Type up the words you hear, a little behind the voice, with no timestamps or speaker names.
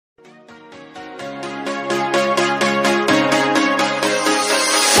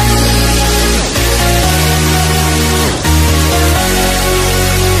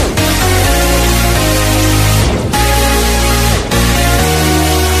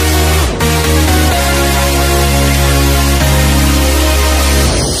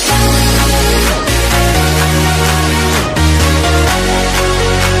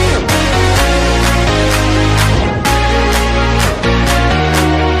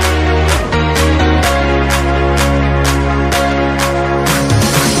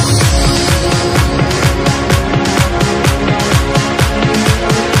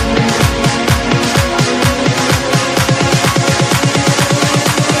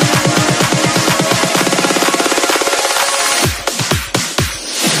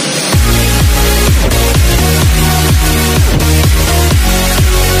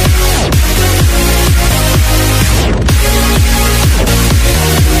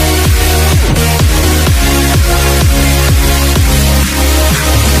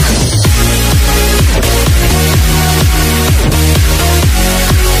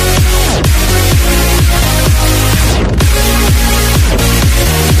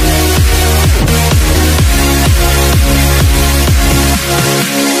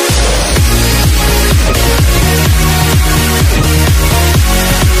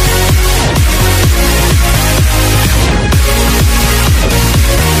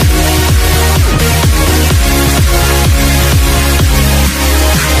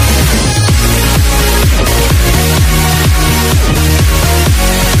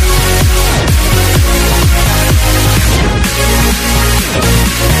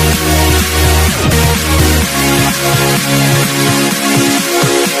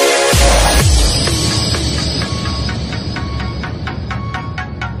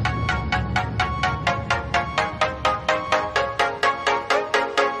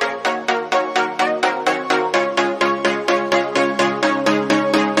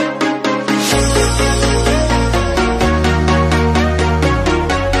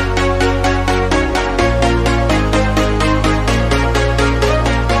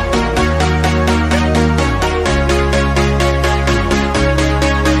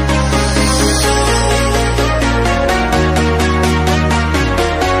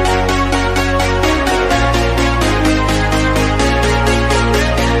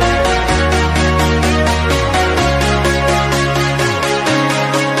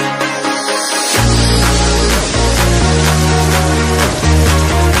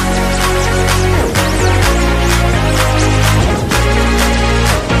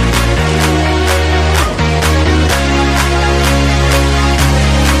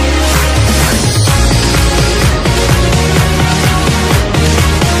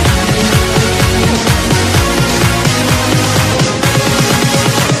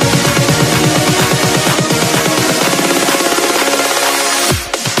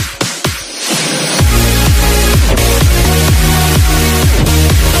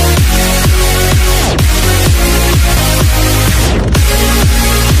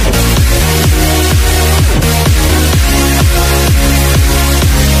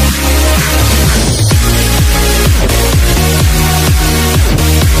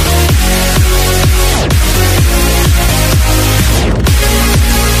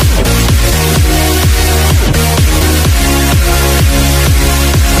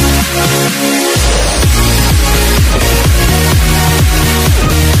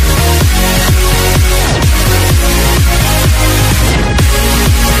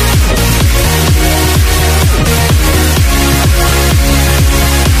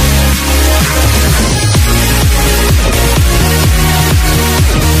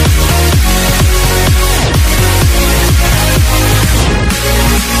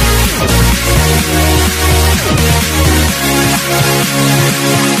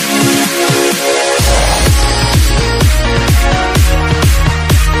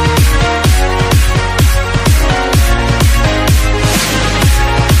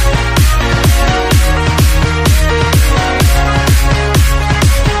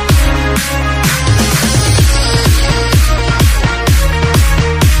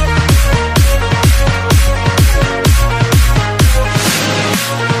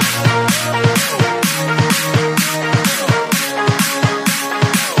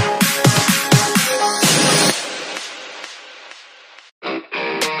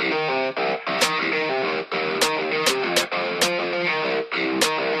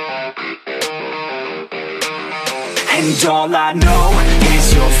And all I know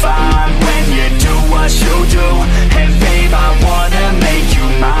is you're fine when you do what you do. And babe, I wanna make you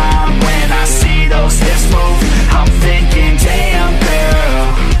mine. When I see those hips move, I'm thinking, damn girl,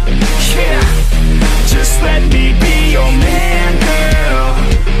 yeah, just let me be your man, girl.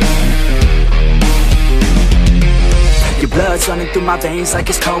 Your blood's running through my veins like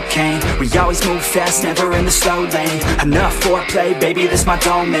it's cocaine. We always move fast, never in the slow lane. Enough foreplay, baby, this my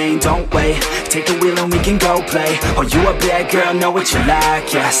domain. Don't wait, take the wheel and we can go play. Oh, you a bad girl, know what you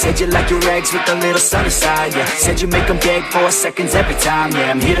like, yeah. Said you like your eggs with a little sunny side, yeah. Said you make them beg for seconds every time, yeah.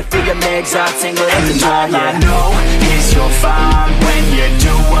 I'm here to feel your legs all tingle in the night, yeah. All I know is you're fine when you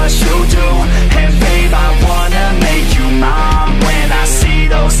do what you do. And babe, I wanna make you mine. When I see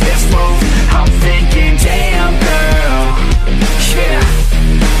those hips move, I'm thinking, damn girl, yeah,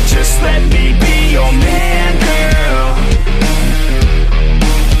 just let me be your man, girl.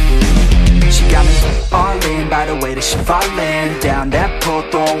 She got me all in by the way that she fallin' down that pole,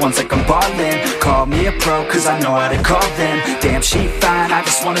 throwing ones like I'm ballin'. Call me a pro, cause I know how to call them. Damn, she fine, I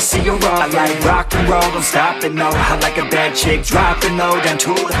just wanna see her roll. I like rock and roll, don't stop it, no. I like a bad chick, dropping low down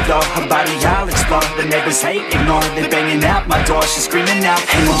to the floor. Her body, I'll explore, the neighbors hate, ignore. They banging at my door, she's screaming out.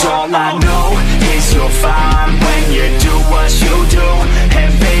 And all I know is you're fine when you do what you do.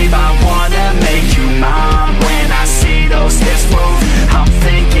 And babe, I wanna make you mine. When I see those hips move, I'm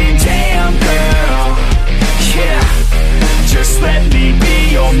thinking, damn girl, yeah, just let me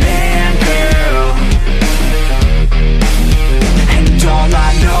be your man, girl. And all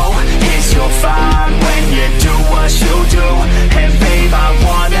I know is you're fine when you do what you do. And babe, I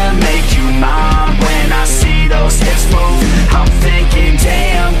wanna make you mine. When I see those hips move, I'm thinking,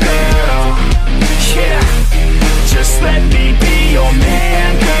 damn girl, yeah, just let me be your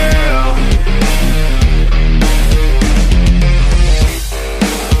man, girl.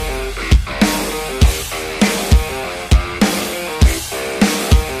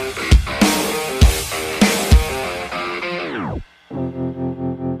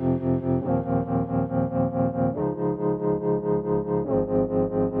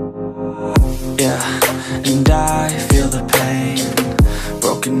 Yeah, and I feel the pain.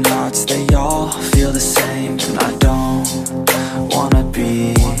 Broken hearts, they all feel the same. And I don't wanna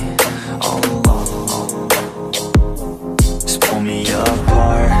be all alone. Just pull me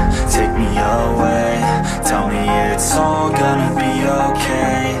apart, take me away. Tell me it's all gonna be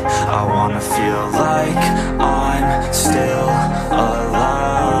okay. I wanna feel like I'm still alive,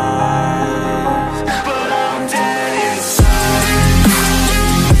 but I'm dead inside.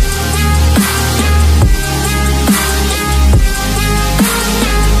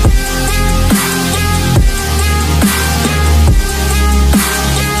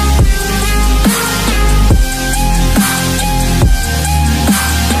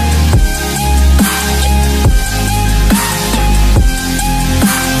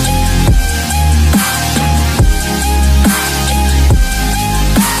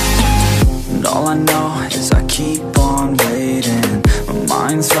 All I know is I keep on waiting. My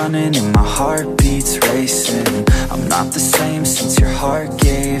mind's running and my heart beats racing. I'm not the same since your heart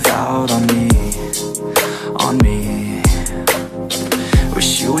gave out on me, on me.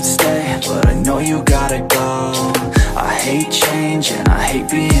 Wish you would stay, but I know you gotta go. I hate change and I hate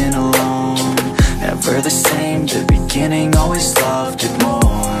being alone. Never the same, the beginning always loved it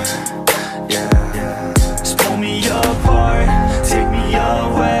more. Yeah, just pull me apart, take me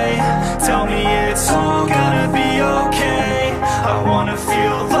away. Tell me it's all gonna be okay. I wanna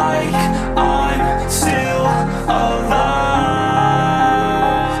feel like I'm still alive,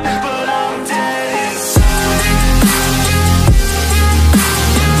 but I'm dead inside.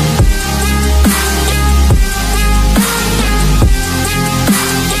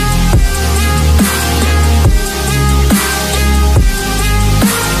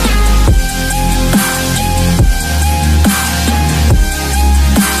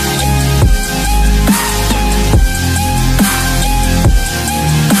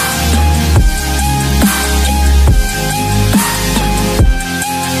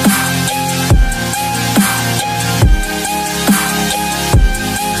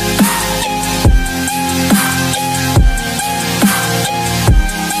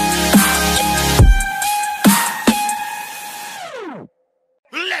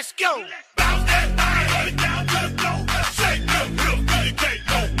 Let's go! Bounce that body, head down to the floor. Shake your hips till you can't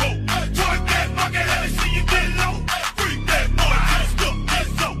no more. Twerk that monkey, let me see you get low. Freak that boy till you stuck get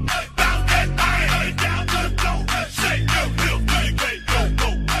so. Bounce that body, head down to the floor. Shake your hips till you can't no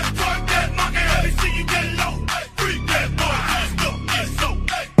more. Twerk that monkey, let me see you get low. Freak that boy till you stuck get so.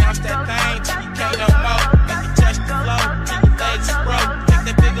 Bounce that thing till you can't no more. Make it touch the floor till your legs are broke. Take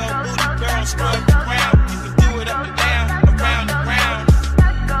that big old booty, girl, scrub the ground. You can do it up and down, around and round.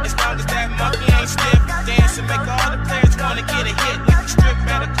 As long as that monkey ain't stiff, dance and make all the players wanna get a hit. Like a strip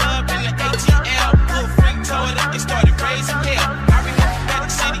at a club in the ATL. Little freak tore it up and started raising hell. I remember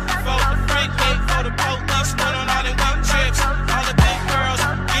Magic City before the freak gate, for the police went on all them work trips. All the big girls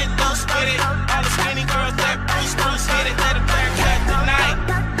get loose with it. All the skinny girls let Bruce hit it. Let a haircut tonight.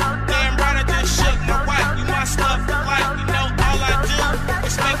 Damn right, I just shook my wife. You my stuff for life. You know all I do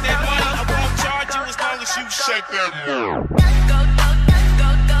is make that money. I won't charge you as long as you shake that money.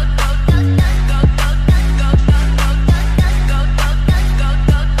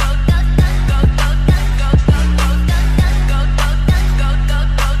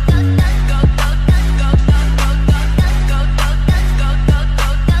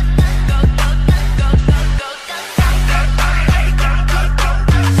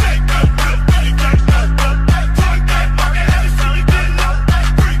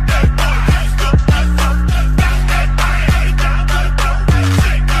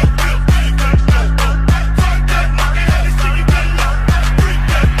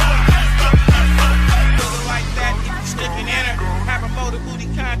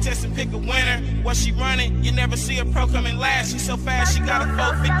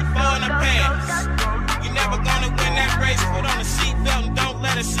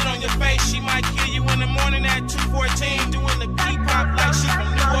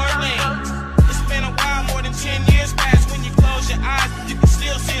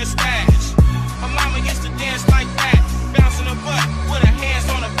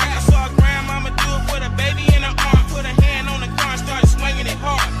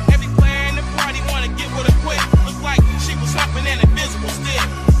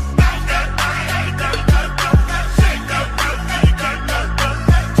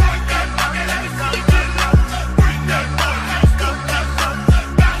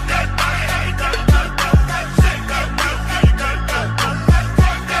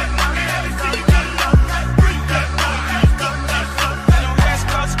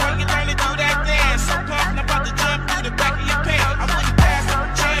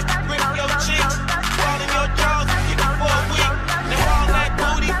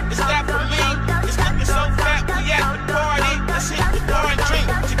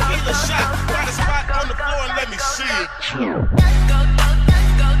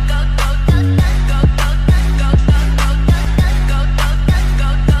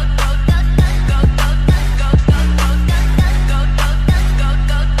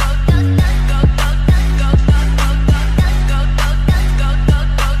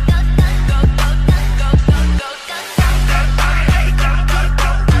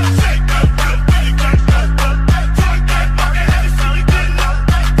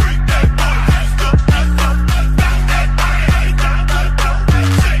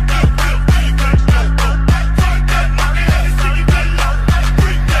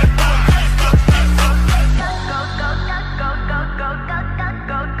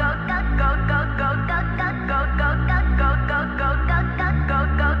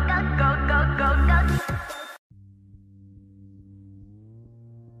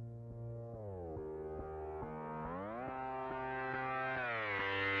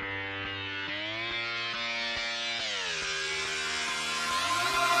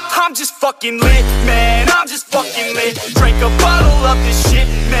 I'm just fucking lit, man, I'm just fucking lit. Drank a bottle of this shit,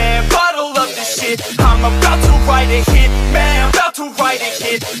 man, bottle of this shit. I'm about to write a hit, man, about to write a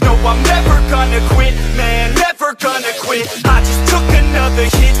hit. No, I'm never gonna quit, man, never gonna quit. I just took another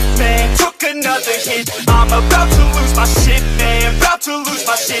hit, man, took another hit. I'm about to lose my shit, man, about to lose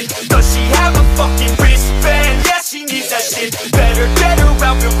my shit. Does she have a fucking wristband? Yeah, she needs that shit. Better get her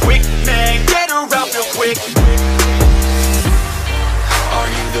out real quick, man, get her out real quick. Are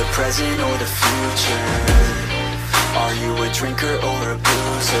you the present or the future? Are you a drinker or a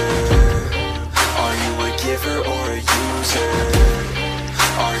boozer? Are you a giver or a user?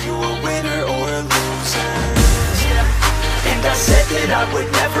 Are you a winner or a loser? Yeah. And I said that I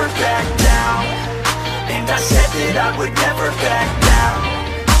would never back down. And I said that I would never back down.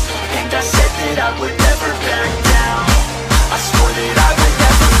 And I said that I would never back down. I swore that I would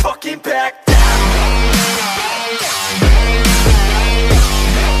never fucking back down.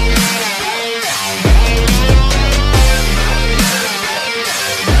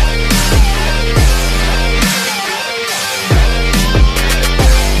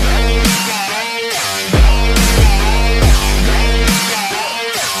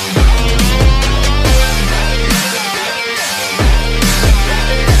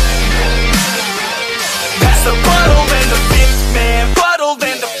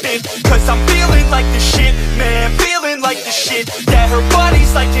 Yeah, her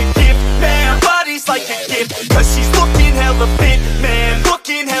body's like a gift, man, body's like a gift. Cause she's looking hella fit, man,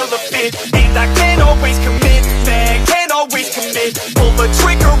 looking hella fit. And I can't always commit, man, can't always commit. Pull the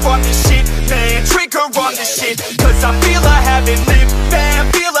trigger on this shit, man, trigger on this shit. Cause I feel I haven't lived,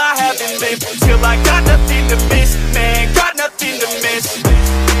 man, feel I haven't lived. Till I got nothing to miss, man, got nothing to miss.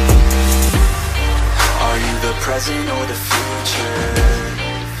 Are you the present or the future?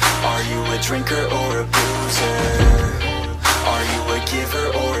 Are you a drinker or a boozer? Are you a giver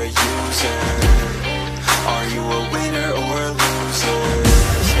or a user? Are you a winner or a loser?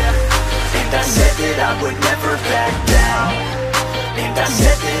 Yeah. And I said that I would never back down. And I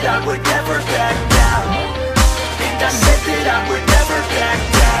said that I would never back down. And I said that I would never back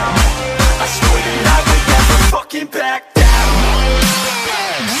down. I swore that I would never fucking back down.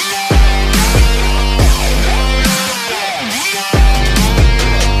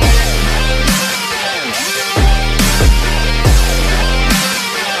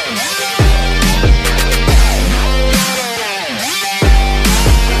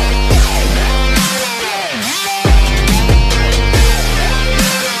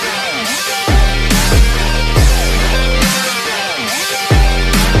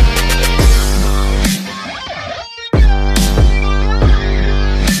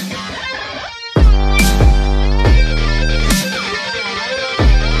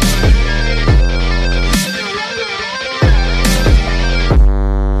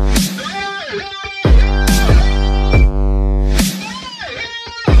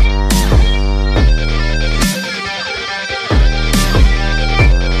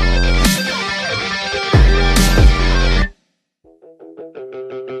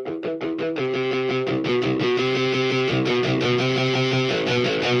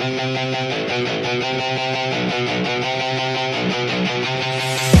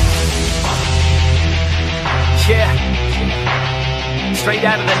 Yeah, straight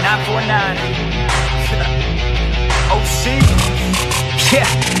out of the 949. OC.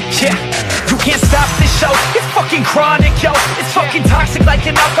 Yeah, you can't stop this show. It's fucking chronic, yo. It's fucking toxic like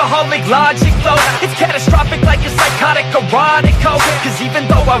an alcoholic logic, though. It's catastrophic like a psychotic erotico. Cause even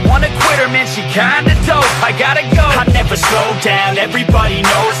though I wanna quit her, man, she kinda dope. I gotta go. I never slow down, everybody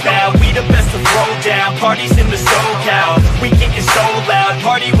knows now. We the best to throw down, parties in the SoCal. We getting so loud,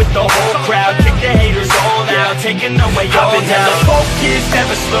 party with the whole crowd. Kick the haters all out, taking away all doubt. I've been hella focused,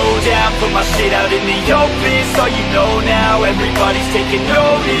 never slow down. Put my shit out in the open, so you know now. Everybody's taking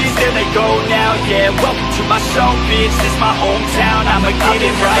notice, there they go now. Yeah, welcome to my show, bitch. This my hometown, I'ma get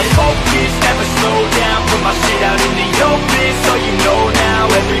it right. Focus, never slow down. Put my shit out in the open, so you know now.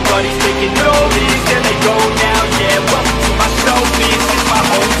 Everybody's taking notice, there they go now. Yeah, welcome to my show, bitch. This my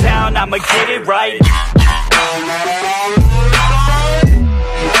hometown, I'ma get it right.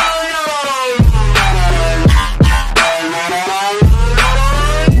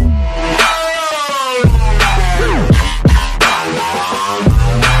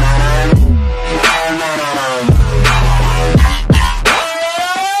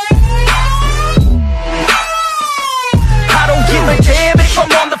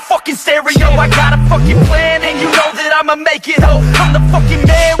 I got a fucking plan and you know that I'ma make it, ho. I'm the fucking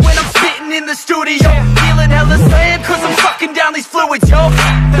man when I'm spitting in the studio. Feeling hella slammed cause I'm sucking down these fluids, yo.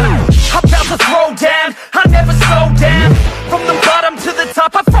 I'm about to throw down, I never slow down. From the bottom to the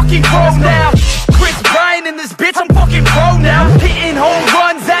top, I fucking fucking pro now. Chris Bryant in this bitch, I'm fucking pro now. Hitting home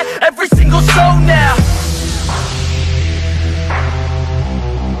runs at every single show now.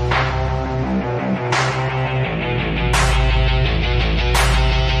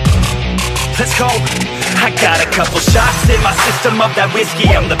 Let's go. I got a couple shots in my system of that whiskey.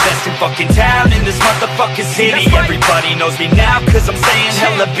 I'm the best in fucking town in this motherfucking city. Everybody knows me now cause I'm staying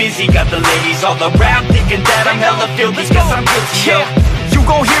hella busy. Got the ladies all around thinking that I'm hella filthy cause I'm guilty, yo. You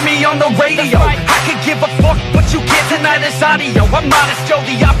gon' hear me on the radio. I could give a fuck, but you can't deny this audio. I'm modest, yo,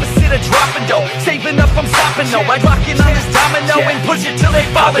 the opposite of dropping dough. Saving up, I'm stopping, no. I lock in on this domino and push it till they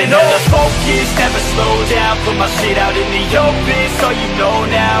falling. I've been hella focused, never slow down. Put my shit out in the open, so you know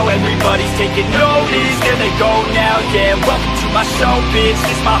now. Everybody's taking notice, there they go now. Yeah, welcome to my show, bitch.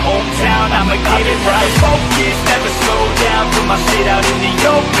 This my hometown, I'ma get it right. Focused, never slow down. Put my shit out in the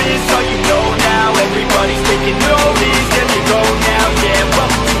open, so you know now. Everybody's taking notice, there they go now. Yeah,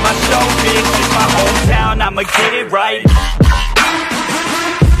 welcome to my show, bitch. This my hometown, I'ma get it right.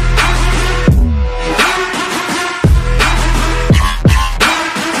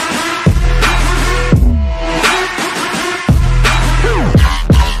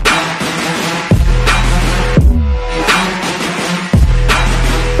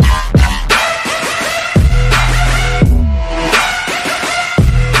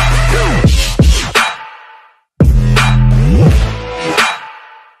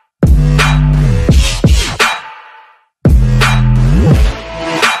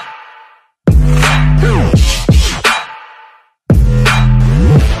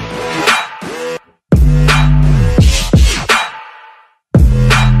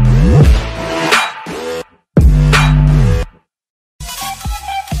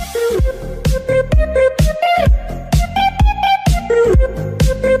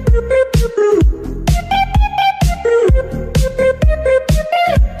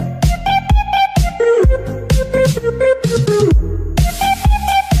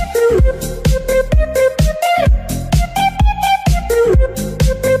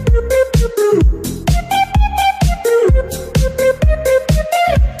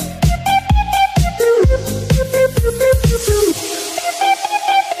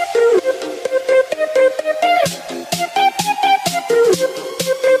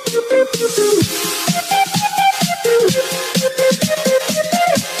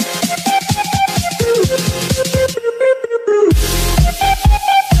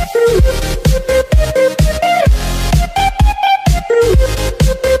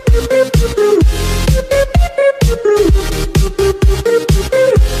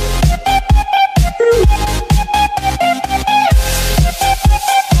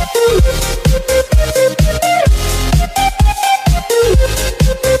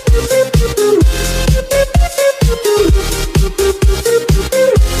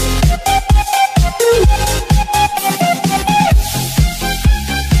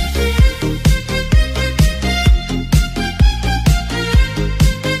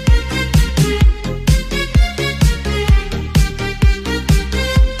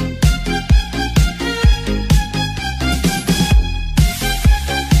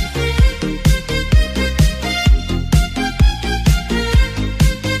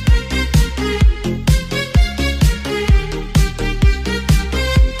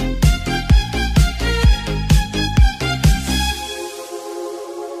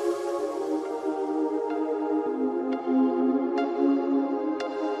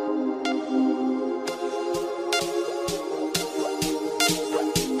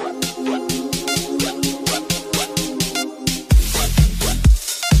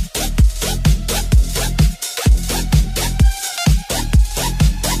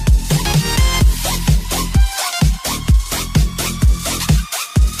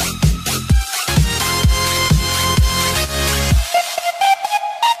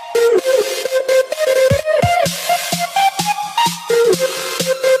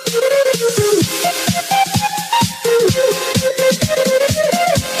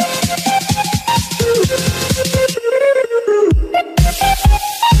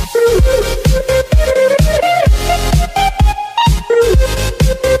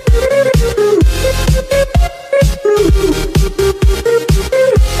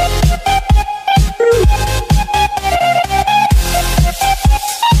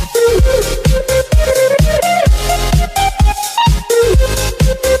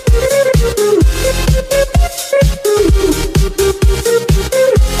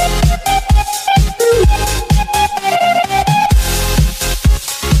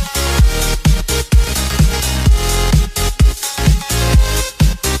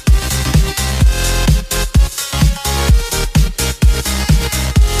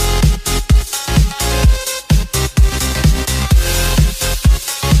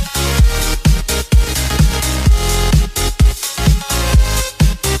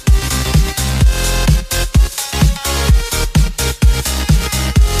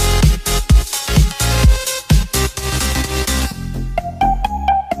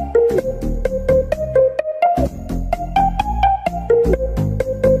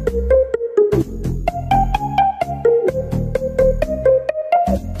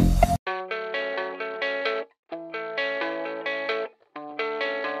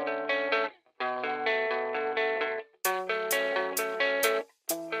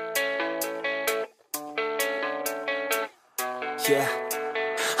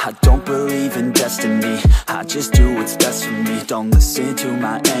 I don't believe in destiny, I just do what's best for me. Don't listen to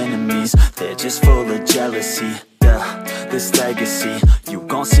my enemies, they're just full of jealousy. Yeah, this legacy, you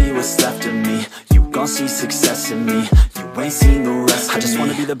gon' see what's left of me. You gon' see success in me, you ain't seen the rest of me. I just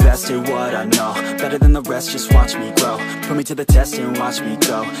wanna be the best at what I know, better than the rest, just watch me grow. Put me to the test and watch me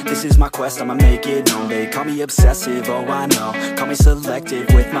go. This is my quest, I'ma make it known. They call me obsessive, oh I know. Call me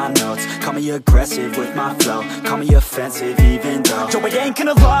selective with my notes, call me aggressive with my flow, call me offensive even though Joe, I ain't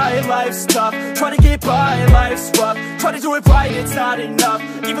gonna lie, life's tough. Try to get by, life's rough. Try to do it right, it's not enough.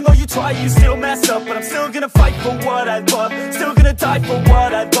 Even though you try, you still mess up. But I'm still gonna fight for what I love, still gonna die for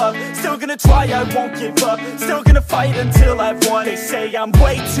what I love, still gonna try, I won't give up, still gonna fight until I've won. They say I'm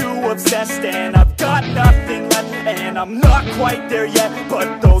way too obsessed and I've got nothing left, and I'm not quite there yet,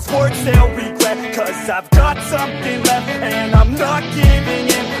 but those words they'll regret, cause I've got something left and I'm not giving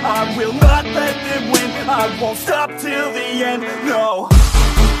in. I will not let them win, I won't stop till the end, no.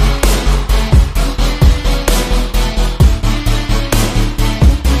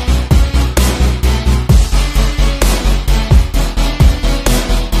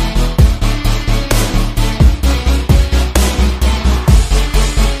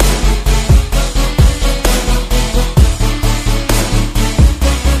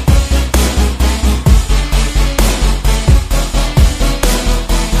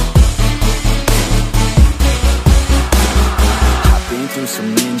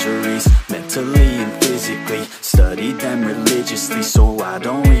 Some injuries, mentally and physically. Studied them religiously so I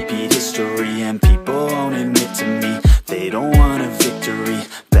don't repeat history. And people won't admit to me they don't want a victory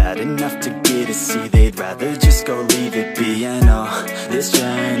bad enough to get a C. They'd rather just go leave it be. And oh, this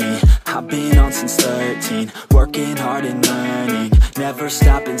journey I've been on since 13, working hard and learning, never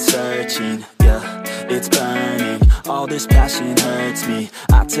stopping searching. Yeah, it's burning, all this passion hurts me.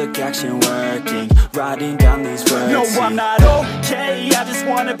 I took action working, writing down these words. No, I'm not okay, I just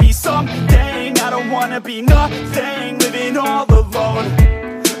wanna be something. I don't wanna be nothing, living all alone.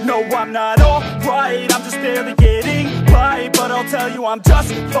 No, I'm not alright, I'm just barely getting by. But I'll tell you I'm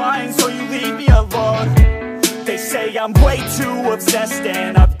just fine, so you leave me alone. They say I'm way too obsessed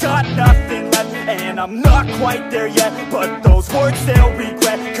and I've got nothing left, and I'm not quite there yet, but those words they'll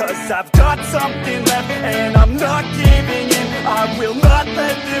regret, cause I've got something left and I'm not giving in. I will not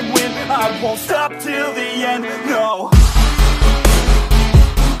let them win, I won't stop till the end, no.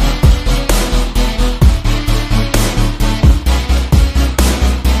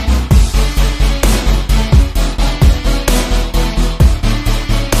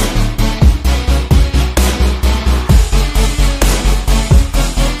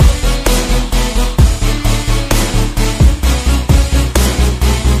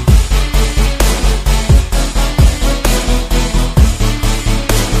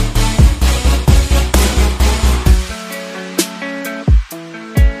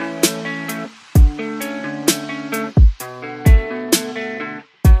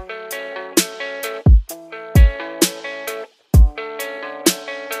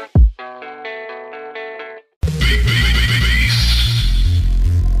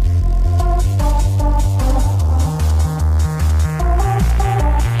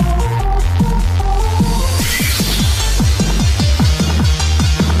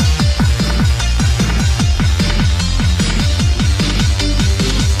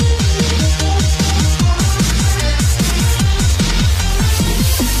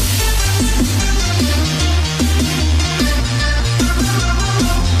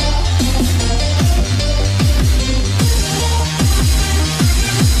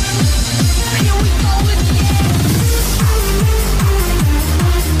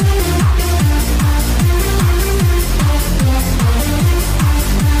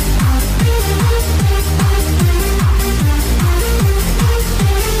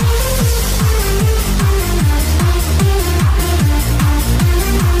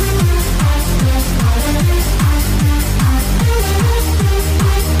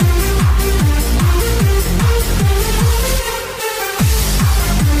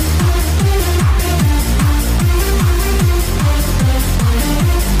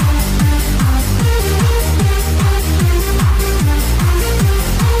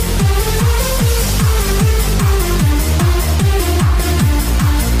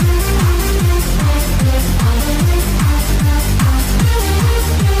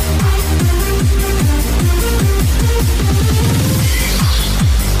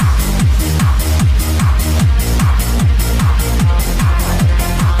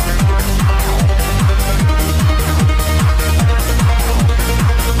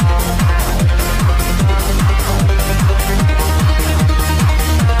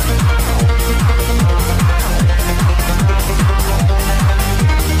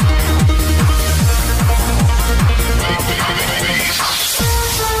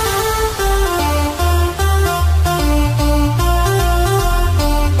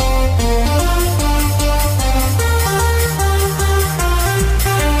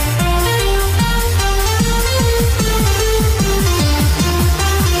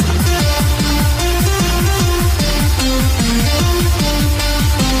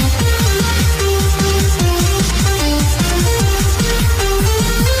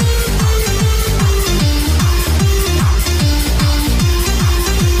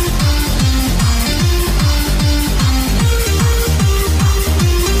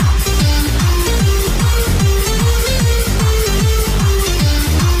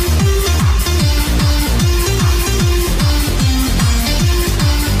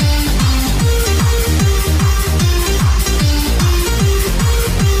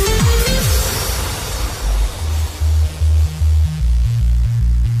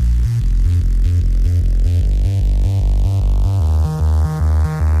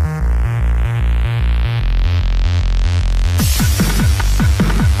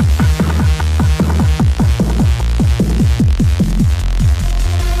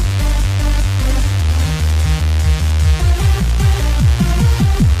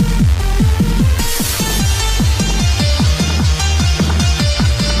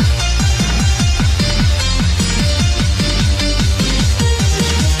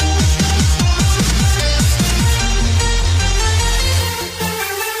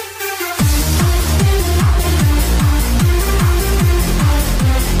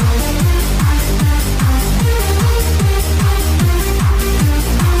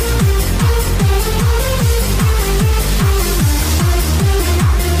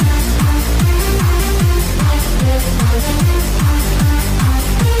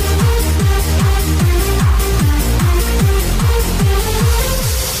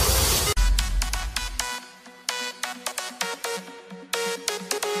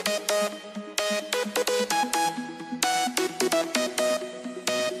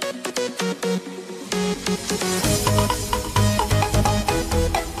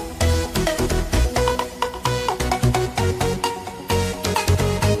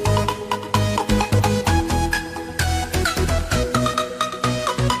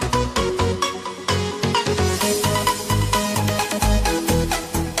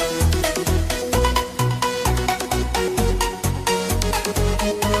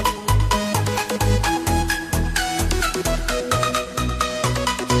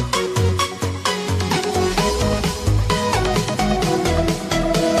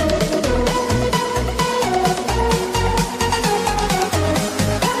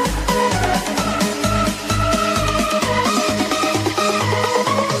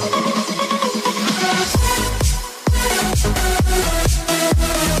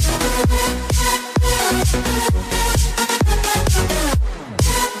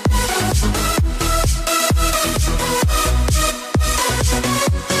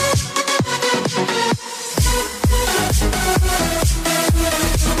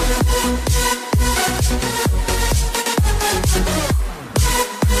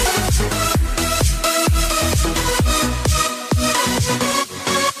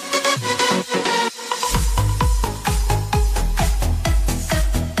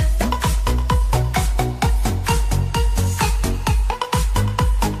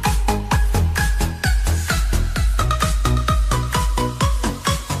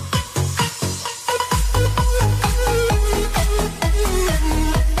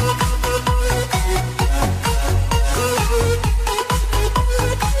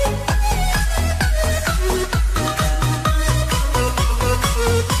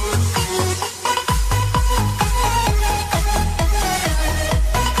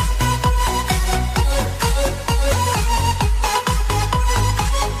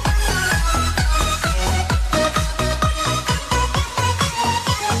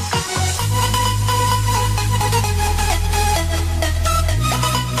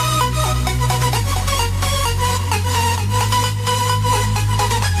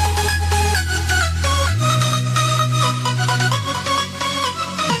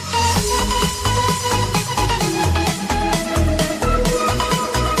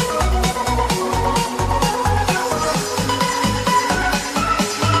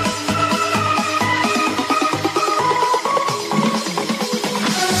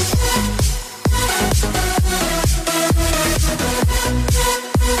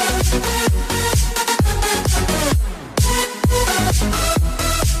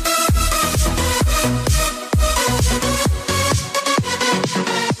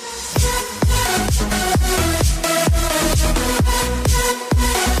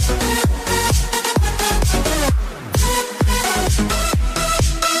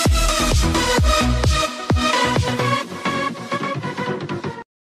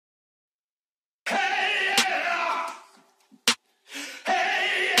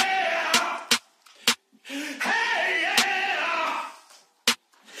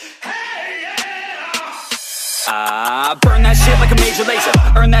 major laser.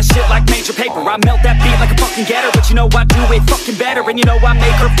 Earn that shit like major paper. I melt that beat like a fucking getter. But you know I do it fucking better. And you know I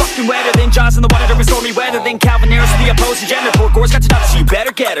make her fucking wetter than Jaws in the water during stormy weather. Than Calvin Harris for the opposing gender. Poor Gore's got to know, so you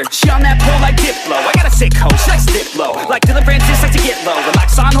better get her. She on that pole like Diplo. I got a sick hoe, she likes Diplo. Like Dylan Francis likes to get low.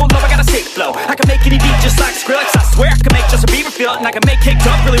 Relax on, hold low, I got a sick flow. I can make any beat just like Skrillex. I swear I can make Justin Bieber feel it. And I can make Kicked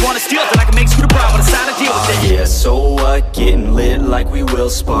Up really wanna steal it. Then I can make Scooter Brown with a sound to deal with it. Yeah, so what? Getting lit like we Will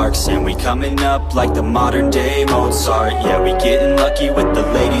Sparks. And we coming up like the modern day Mozart. Yeah, we getting lucky with the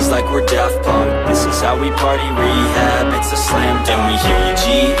ladies like we're Daft Punk. This is how we party, rehab, it's a slam dunk. And we hear you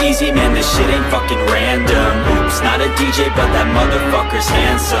G-Eazy, man, this shit ain't fucking random. Oops, not a DJ, but that motherfucker's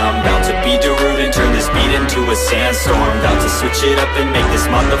handsome. About to be Darude and turn this beat into a sandstorm. About to switch it up and make this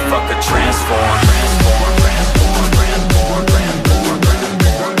motherfucker transform. Transform, transform, transform, transform, transform.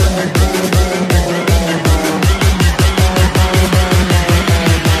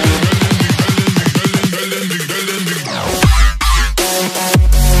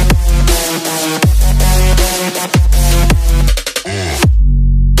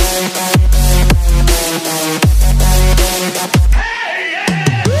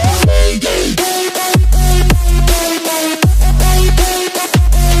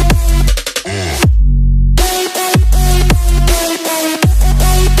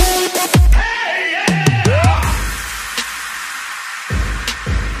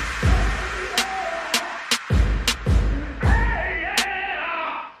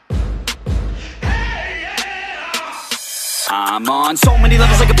 I'm on so many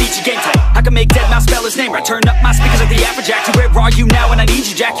levels like a beachy game type. I can make Deadmau5 spell his name right. Turn up my speakers like the Afrojack. Where are you now when I need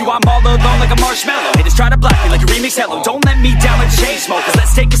you, Jack? You, I'm all alone like a marshmallow. Haters try to block me like a remix hello. Don't let me down like the Chainsmokers.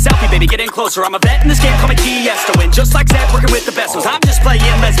 Let's take a selfie, baby, get in closer. I'm a vet in this game, call me Tiesto. And just like Zed, working with the best ones. I'm just playing,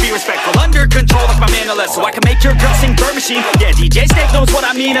 let's be respectful. Under control like my man Alesso. So I can make your girl sing Bird Machine. Yeah, DJ Snake knows what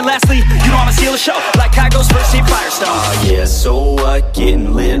I mean. And lastly, you know I'ma steal a show like Kygo's first team Firestone. Yeah, so what?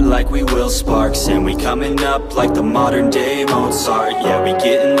 Getting lit like we Will Sparks. And we coming up like the modern day Mozart. Yeah, we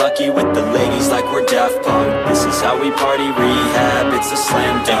getting lucky with the ladies like we're Daft Punk. This is how we party, rehab, it's a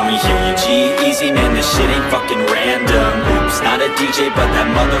slam dunk. We hear you G-Eazy, man, this shit ain't fucking random. Oops, not a DJ, but that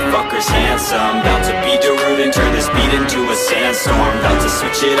motherfucker's handsome. About to be Darude and turn this beat into a sandstorm. About to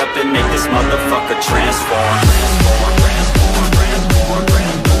switch it up and make this motherfucker transform. Transform, transform, transform,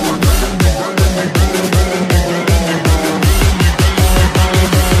 transform, transform.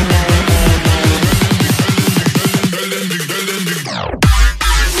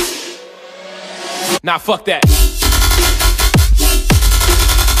 Nah, fuck that.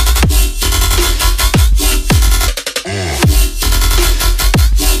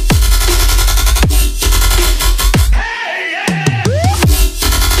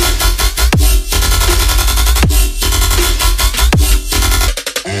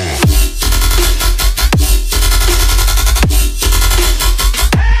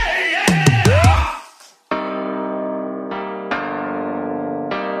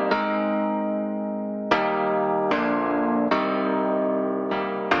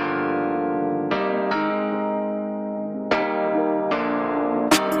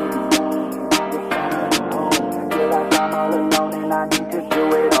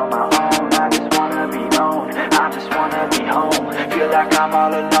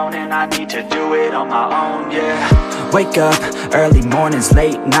 Wake up, early mornings,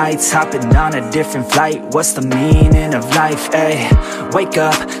 late nights, hopping on a different flight. What's the meaning of life, ayy? Wake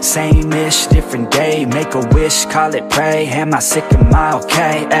up, same-ish, different day. Make a wish, call it pray. Am I sick, am I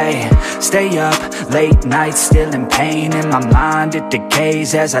okay, ayy? Stay up, late nights, still in pain. In my mind it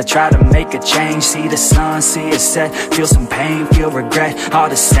decays as I try to make a change. See the sun, see it set, feel some pain, feel regret. All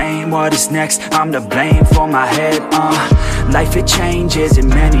the same, what is next? I'm to blame for my head, Life it changes in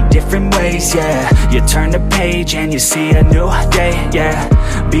many different ways, yeah. You turn the page and you see a new day, yeah.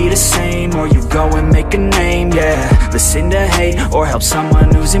 Be the same or you go and make a name, yeah. Listen to hate or help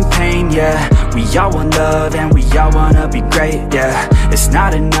someone who's in pain, yeah. We all want love and we all wanna be great, yeah. It's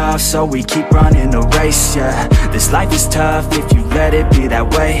not enough so we keep running the race, yeah. This life is tough if you let it be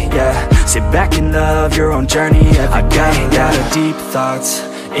that way, yeah. Sit back and love your own journey every day. I got a deep thoughts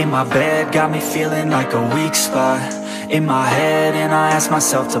in my bed, got me feeling like a weak spot in my head, and I ask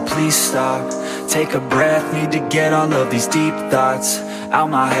myself to please stop. Take a breath, need to get all of these deep thoughts out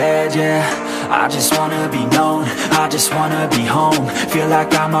my head, yeah. I just wanna be known, I just wanna be home. Feel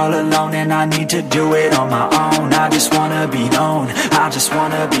like I'm all alone and I need to do it on my own. I just wanna be known, I just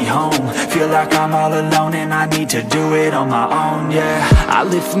wanna be home. Feel like I'm all alone and I need to do it on my own, yeah. I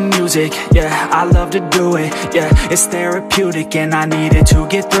live for music, yeah, I love to do it, yeah. It's therapeutic and I need it to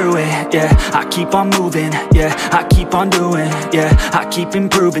get through it, yeah. I keep on moving, yeah, I keep on doing, yeah. I keep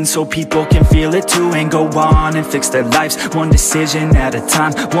improving so people can feel it too, and go on and fix their lives one decision at a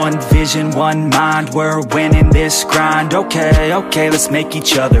time. One vision, one mind, we're winning this grind. Okay, okay, let's make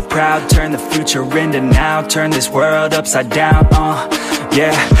each other proud. Turn the future into now, turn this world upside down,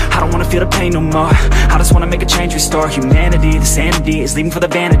 yeah. I don't wanna feel the pain no more, I just wanna make a change, restore humanity. The sanity is leaving for the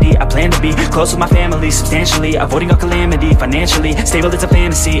vanity. I plan to be close with my family, substantially avoiding all calamity. Financially stable, it's a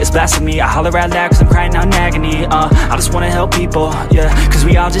fantasy, it's blasphemy. I holler out loud cause I'm crying out in agony. I just wanna help people, yeah, cause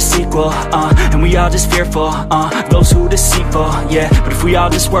we all just equal, and we all just fearful, those who deceitful, yeah. But if we all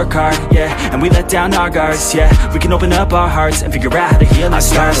just work hard, yeah, and we let down our guards, yeah, we can open up our hearts and figure out how to heal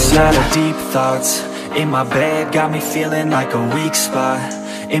ourselves. I got a lot of deep thoughts in my bed, got me feeling like a weak spot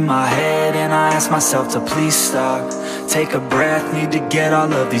in my head, and I ask myself to please stop. Take a breath, need to get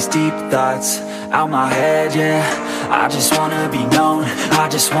all of these deep thoughts out my head, yeah. I just wanna be known, I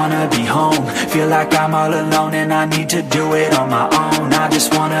just wanna be home. Feel like I'm all alone and I need to do it on my own. I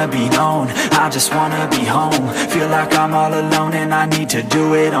just wanna be known, I just wanna be home. Feel like I'm all alone and I need to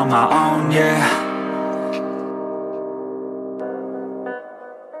do it on my own, yeah.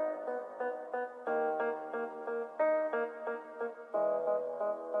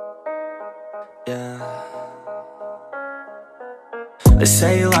 They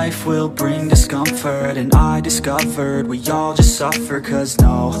say life will bring discomfort, and I discovered we all just suffer cause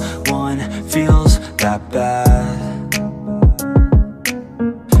no one feels that bad.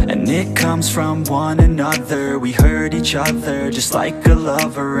 And it comes from one another, we hurt each other just like a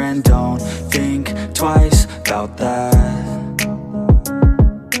lover, and don't think twice about that.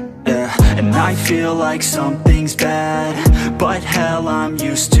 Yeah, and I feel like something's bad, but hell, I'm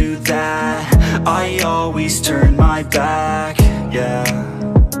used to that. I always turn my back, yeah.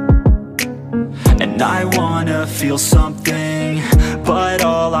 And I wanna feel something, but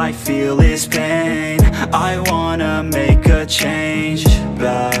all I feel is pain. I wanna make a change,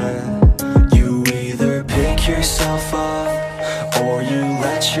 but you either pick yourself up or you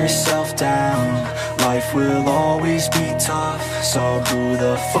let yourself down. Life will always be tough, so who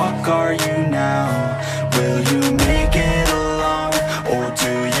the fuck are you now? Will you make it alone, or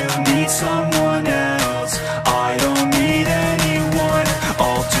do you need someone else? I don't need anyone,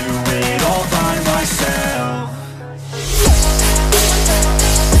 I'll do it all by myself.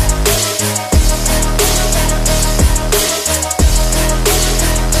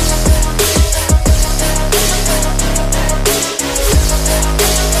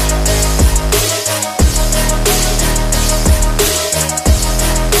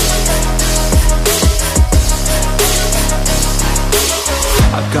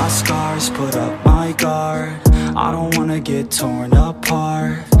 Got scars, put up my guard. I don't wanna get torn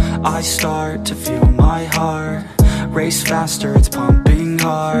apart. I start to feel my heart race faster, it's pumping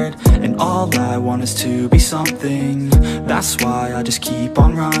hard. And all I want is to be something. That's why I just keep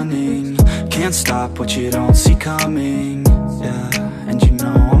on running. Can't stop what you don't see coming. Yeah, and you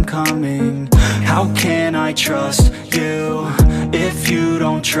know I'm coming. How can I trust you if you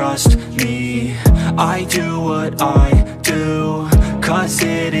don't trust me? I do what I do, cause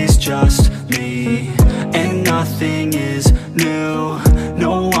it is just me, and nothing is new.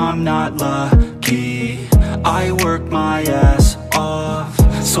 No, I'm not lucky. I work my ass off,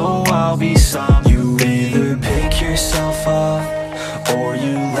 so I'll be some. You either pick yourself up or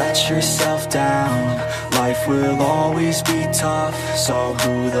you let yourself down. Life will always be tough, so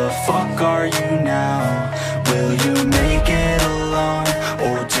who the fuck are you now? Will you make it alone,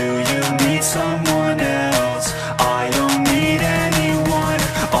 or do you need someone else? I don't need anyone,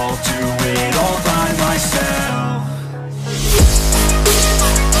 I'll do it all by myself.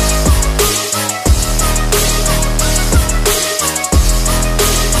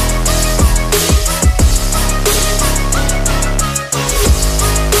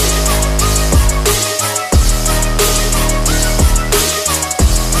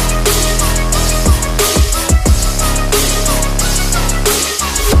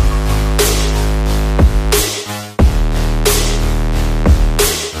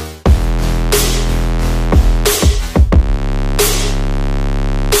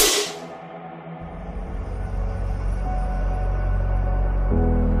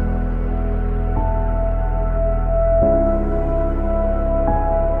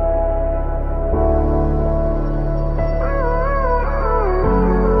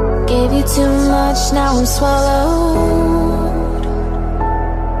 much, now I'm swallowed.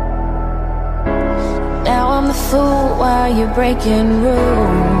 Now I'm the fool while you're breaking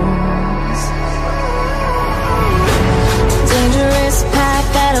rules. Dangerous path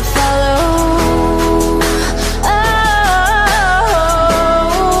that I follow.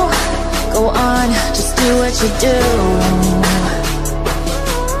 Oh, go on, just do what you do.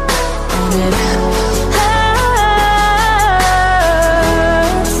 And it hurts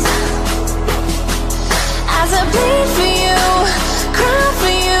as I bleed for you, cry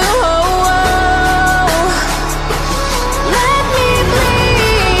for you. Oh, oh. Let me bleed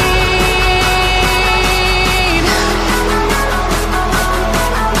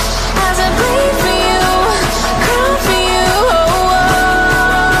as I bleed for you, cry for you. Oh,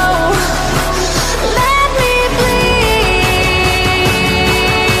 oh. Let me bleed.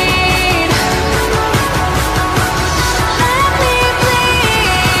 Let me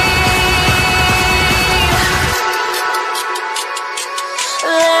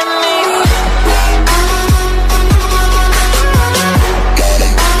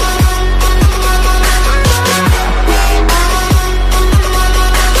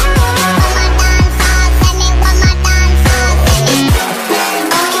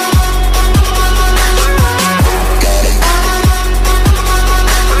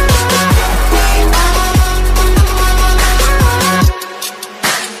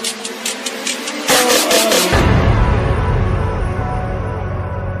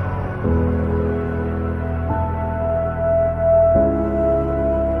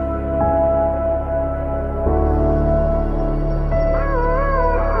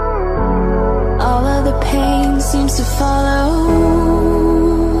all of the pain seems to follow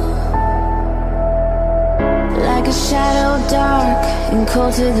like a shadow, dark and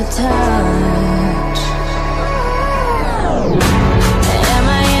cold to the touch. Am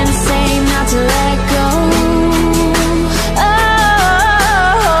I insane not to let go? Oh,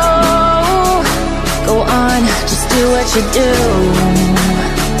 go on, just do what you do.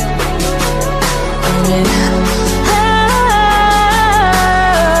 And it hurts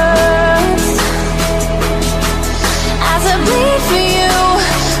as I bleed for you,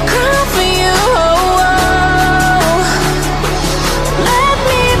 cry for you. Oh, oh. Let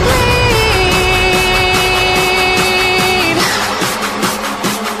me bleed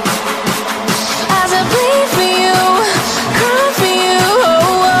as I bleed for you, cry for you.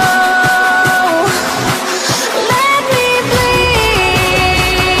 Oh, oh. Let me bleed.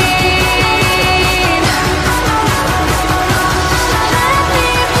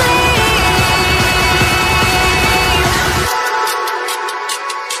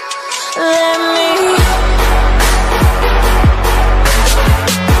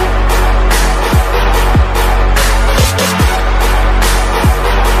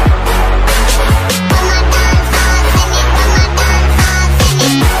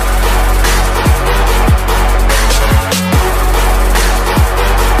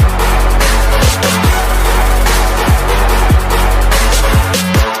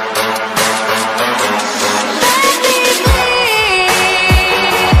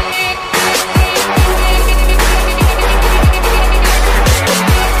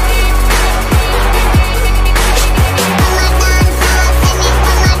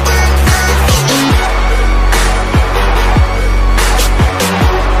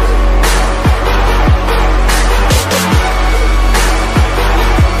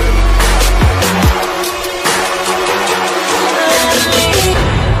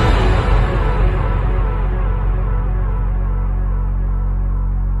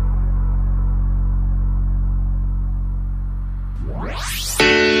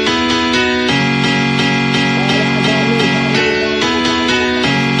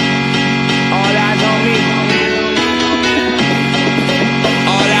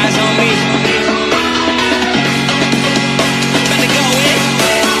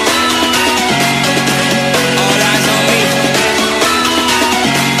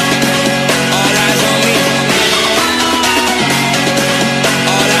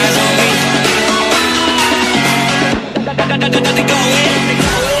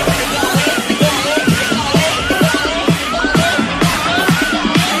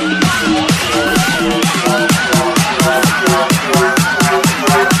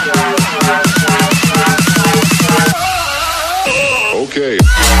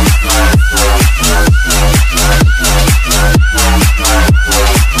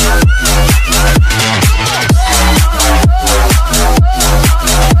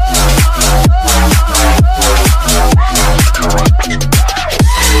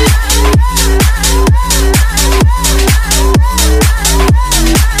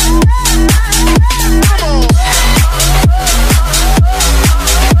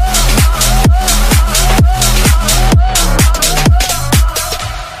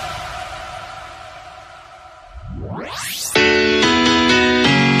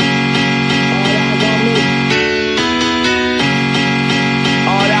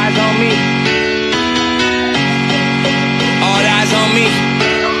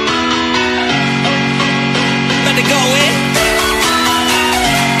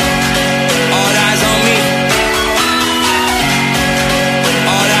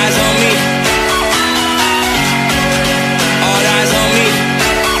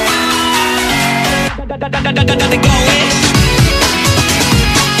 gotta go in.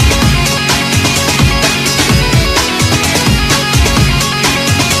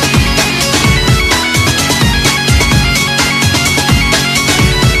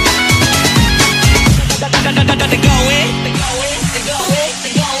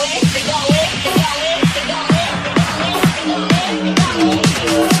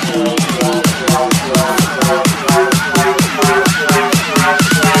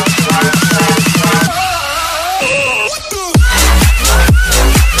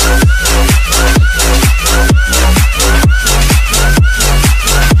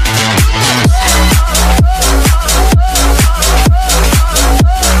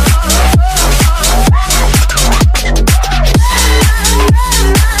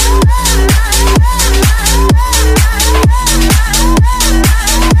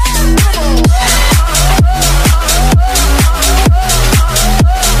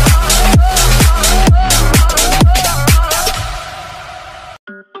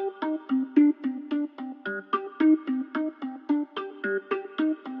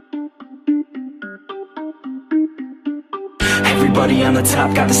 Everybody on the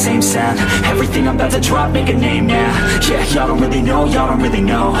top got the same sound. Everything I'm about to drop, make a name now. Yeah, y'all don't really know, y'all don't really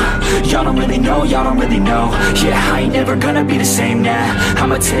know. Y'all don't really know, y'all don't really know. Yeah, I ain't never gonna be the same now.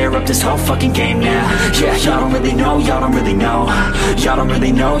 I'ma tear up this whole fucking game now. Yeah, y'all don't really know, y'all don't really know. Y'all don't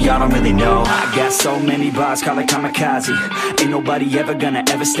really know, y'all don't really know. I got so many bars, call it kamikaze. Ain't nobody ever gonna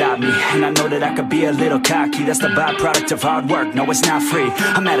ever stop me. And I know that I could be a little cocky. That's the byproduct of hard work, no it's not free.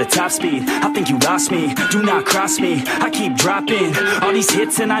 I'm at a top speed, I think you lost me. Do not cross me, I keep dropping all these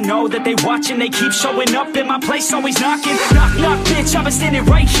hits and I know that they watching. They keep showing up in my place, always knocking. Knock, knock, bitch, I've been standing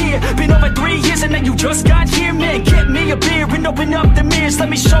right here. Been over 3 years and then you just got here. Man, get me a beer and open up the mirrors. Let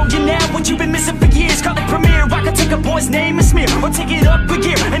me show you now what you've been missing for years. Call it premiere, I could take a boy's name and smear, or take it up a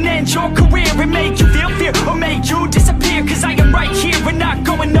gear and end your career and make you feel fear, or make you disappear. Cause I am right here and not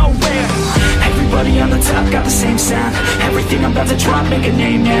going nowhere. Everybody on the top got the same sound. Everything I'm about to drop, make a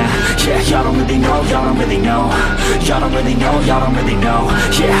name now. Yeah, y'all don't really know, y'all don't really know. Y'all don't really know, y'all don't really know.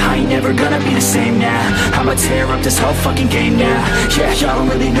 Yeah, I ain't never gonna be the same now. I'ma tear up this whole fucking game now. Yeah, y'all don't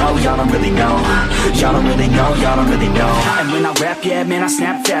really know, y'all don't really know. Y'all don't really know, y'all don't really know. And when I rap, yeah, man, I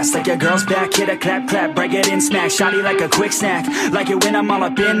snap fast. Like your girl's back, hit a clap, clap, break it in, smack. Shotty like a quick snack, like it when I'm all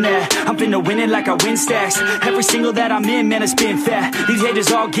up in there. I'm finna win it like I win stacks. Every single that I'm in, man, it's been fat. These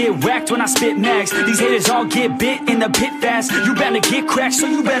haters all get whacked when I spit max. These haters all get bit in the pit fast. You better get cracked, so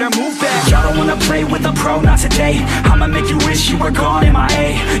you better move back. Y'all don't wanna play with a pro, not today. I'ma make you wish you were gone in my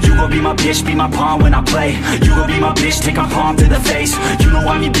A. You gon' be my bitch, be my pawn when I play. You gon' be my bitch, take my palm to the face. You know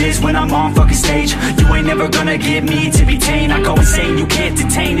I'm your biz when I'm on fucking stage. You ain't never gonna get me to be tame. I go insane, you can't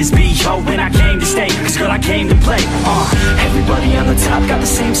detain this B.O. when I came to stay. Cause girl, I came to play. Everybody on the top got the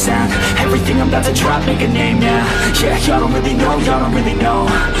same sound. Everything I'm about to drop, make a name now. Yeah, y'all don't really know, y'all don't really know.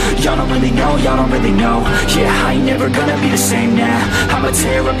 Y'all don't really know, y'all don't really know. Yeah, I ain't never gonna be the same now. I'ma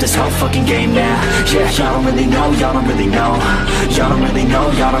tear up this whole fucking game now. Yeah, y'all don't really know, y'all don't really know. Y'all don't really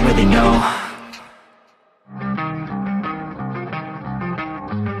know, y'all don't really know.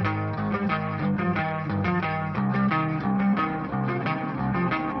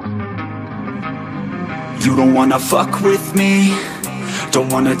 You don't wanna fuck with me, don't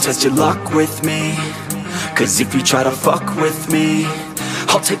wanna test your luck with me. Cause if you try to fuck with me,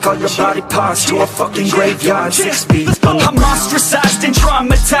 I'll take all your body parts to a fucking graveyard 6 feet under. I'm ostracized and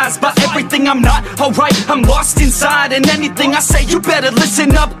traumatized by everything I'm not. Alright, I'm lost inside, and anything I say you better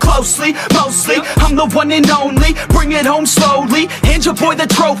listen up closely. Mostly, I'm the one and only. Bring it home slowly, hand your boy the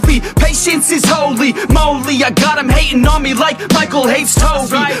trophy. Patience is holy moly. I got him hating on me like Michael hates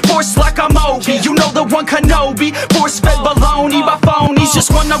Toby. Force like I'm Obi, you know the one Kenobi. Force fed baloney by phonies.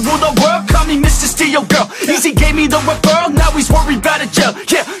 Just wanna rule the world, call me Mr. Steel Girl. Easy gave me the referral, now he's worried about a jail.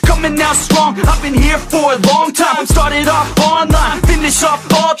 Yeah, coming out strong, I've been here for a long time. Started off online, finish off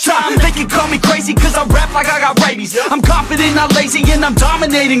all time. They can call me crazy cause I rap like I got rabies. I'm confident, not lazy, and I'm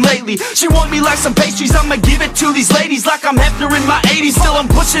dominating lately. She want me like some pastries, I'ma give it to these ladies. Like I'm Hefner in my 80s, still I'm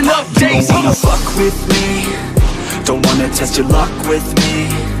pushing up daisies. You don't wanna fuck with me, don't wanna test your luck with me.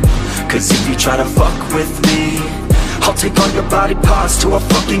 Cause if you try to fuck with me, I'll take all your body parts to a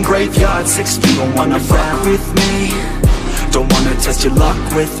fucking graveyard 6 feet. Don't wanna fuck with me, don't wanna test your luck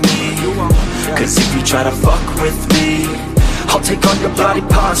with me. Cause if you try to fuck with me, I'll take all your body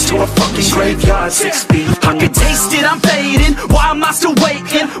parts to a fucking graveyard 6 feet. I can taste it, I'm fading. Why am I still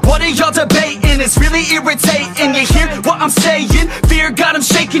waiting? What are y'all debating? It's really irritating. You hear what I'm saying? Fear got him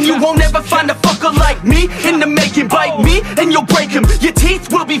shaking. You won't ever find a fucker like me in the making. Bite me and you'll break him. Your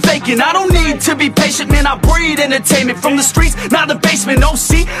teeth will be taken. I don't need to be patient, man, I breed entertainment. From the streets, not the basement, no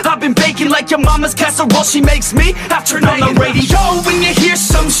see, I've been baking like your mama's casserole, she makes me. I turn on the radio when you hear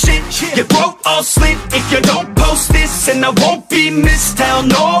some shit, your throat all slit if you don't post this, and I won't be missed. Hell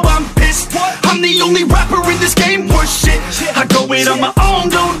no, I'm pissed. I'm the only rapper in this game worth shit. I go it on my own,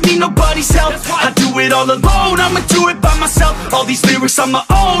 don't need nobody's help. I do it all alone, I'ma do it by myself. All these lyrics on my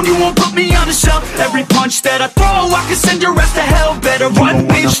own, you won't put me on the shelf. Every punch that I throw, I can send your ass to hell. Better run,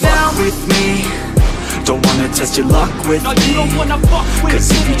 bitch, down with me. Don't wanna test your luck with me, cause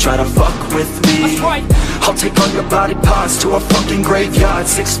if you try to fuck with me, I'll take all your body parts to a fucking graveyard.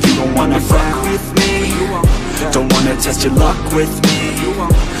 6 feet, don't wanna fuck with me. Don't wanna test your luck with me,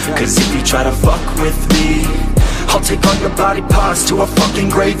 cause if you try to fuck with me, I'll take all your body parts to a fucking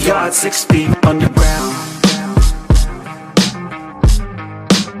graveyard. 6 feet underground.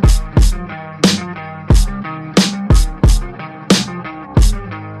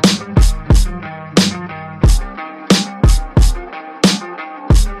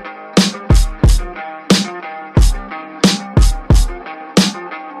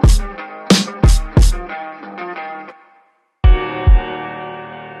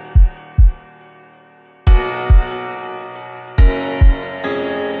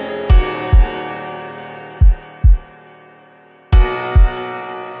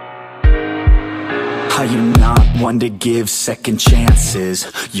 I am not one to give second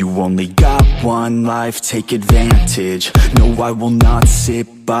chances. You only got one life, take advantage. No, I will not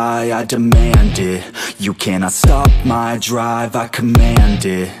sit by, I demand it. You cannot stop my drive, I command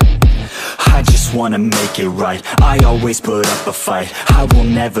it. I just wanna make it right, I always put up a fight. I will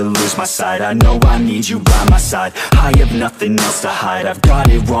never lose my sight, I know I need you by my side. I have nothing else to hide, I've got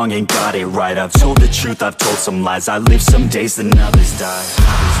it wrong and got it right. I've told the truth, I've told some lies. I live some days, then others die.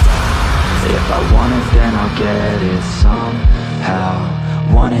 If I want it, then I'll get it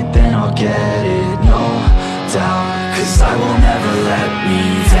somehow. Want it, then I'll get it, no doubt. Cause I will never let me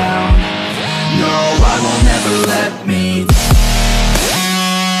down. No, I will never let me down.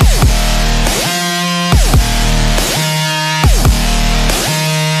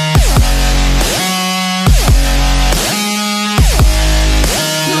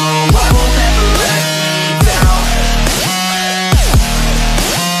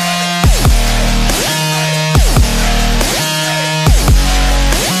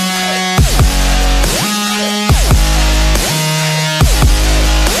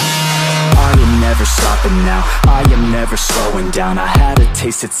 Stopping now, I am never slowing down. I had a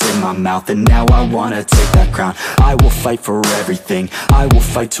taste, it's in my mouth, and now I wanna take that crown. I will fight for everything, I will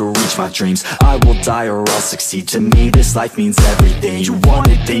fight to reach my dreams. I will die or I'll succeed, to me this life means everything. You want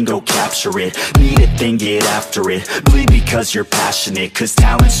it, then go capture it. Need it, then get after it. Bleed because you're passionate, cause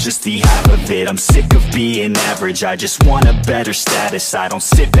talent's just the half of it. I'm sick of being average, I just want a better status. I don't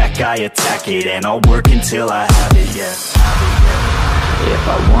sit back, I attack it, and I'll work until I have it, yeah. If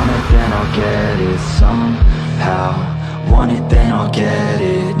I want it, then I'll get it somehow. Want it, then I'll get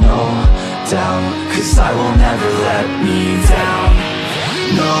it, no doubt. Cause I will never let me down.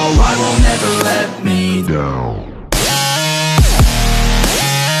 No, I will never let me down.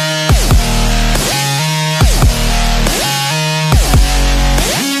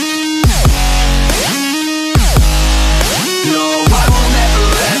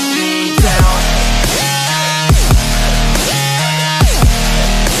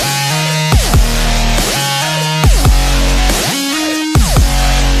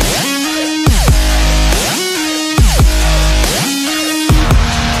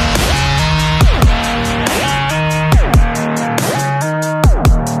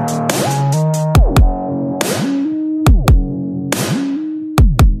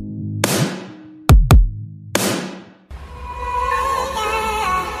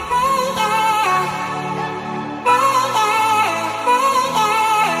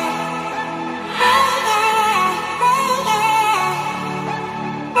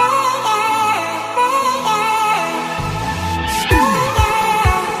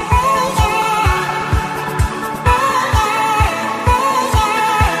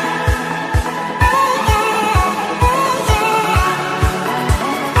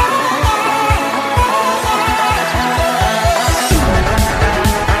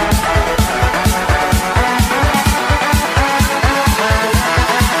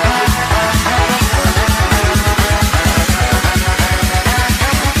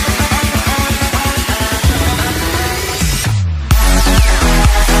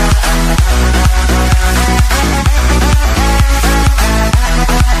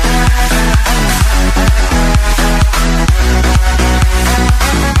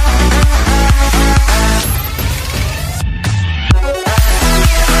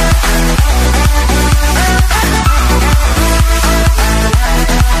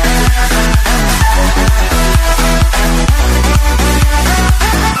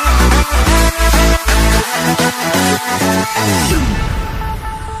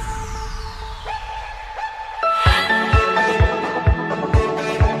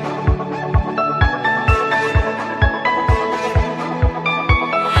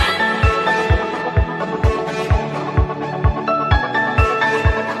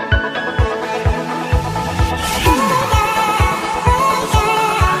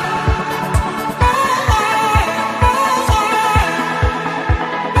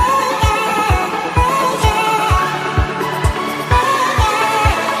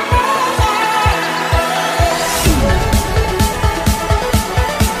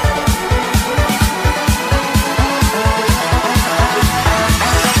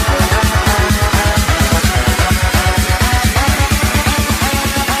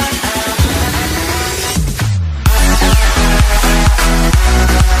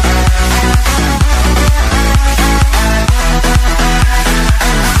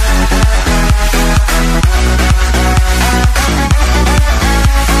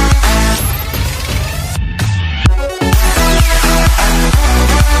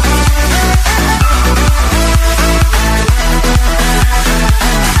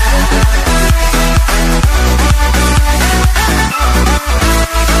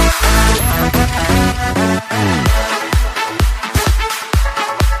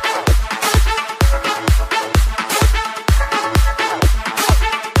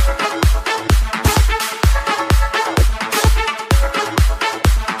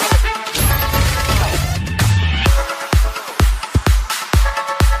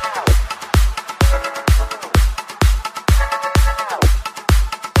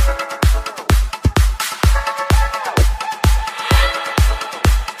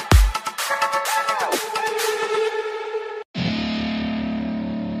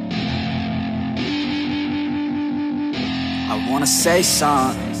 say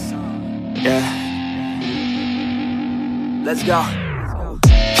something. Yeah, let's go.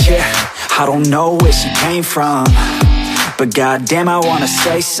 Yeah, I don't know where she came from, but goddamn I wanna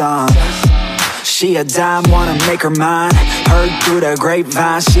say something. She a dime, wanna make her mine. Heard through the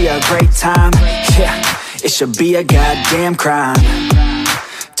grapevine, she a great time. Yeah, it should be a goddamn crime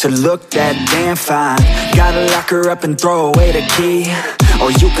to look that damn fine. Gotta lock her up and throw away the key,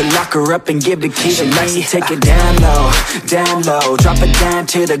 or you could lock her up and give the key to me. Take it down low, drop it down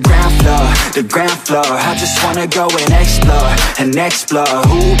to the ground floor, the ground floor. I just wanna go and explore,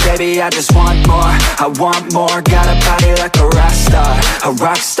 ooh baby, I just want more, I want more. Got a body like a rock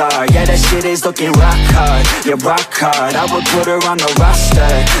star, yeah that shit is looking rock hard, yeah rock hard. I would put her on the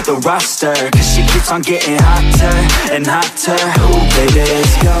roster, cause she keeps on getting hotter and hotter. Ooh baby,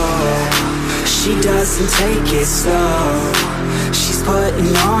 let's go. She doesn't take it slow, she's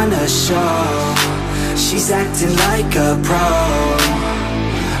putting on a show, she's acting like a pro.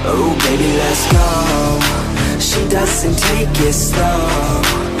 Oh baby, let's go. She doesn't take it slow,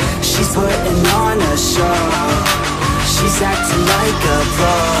 she's putting on a show, she's acting like a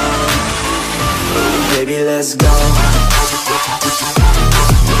pro. Oh baby, let's go.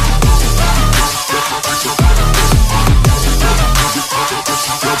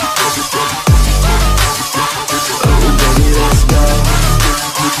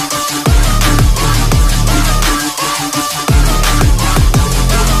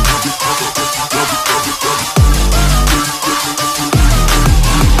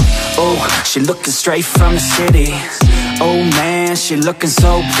 She looking straight from the city. Oh man, she looking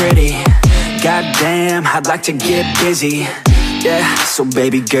so pretty. Goddamn, I'd like to get busy. Yeah, so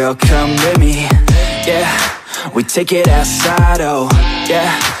baby girl, come with me. Yeah, we take it outside, oh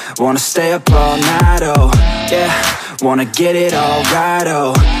yeah. Wanna stay up all night, oh yeah. Wanna get it all right,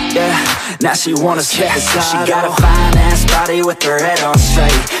 oh yeah. Now she wanna skip aside. She got a fine ass body with her head on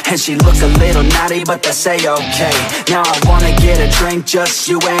straight, and she look a little naughty, but that's a-okay. Now I wanna get a drink, just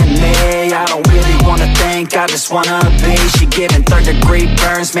you and me. I don't really wanna think, I just wanna be. She giving third-degree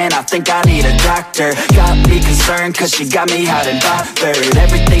burns, man, I think I need a doctor. Got me concerned, cause she got me hot and bothered.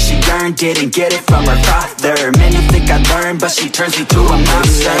 Everything she earned, didn't get it from her father. Man, you think I learned, but she turns me to a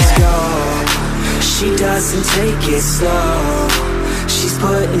monster. Let's go. She doesn't take it slow, she's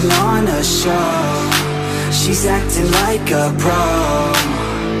putting on a show, she's acting like a pro.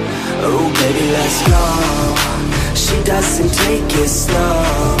 Oh baby, let's go. She doesn't take it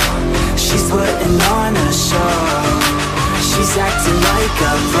slow, she's putting on a show, she's acting like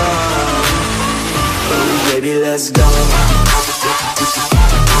a pro. Oh baby, let's go.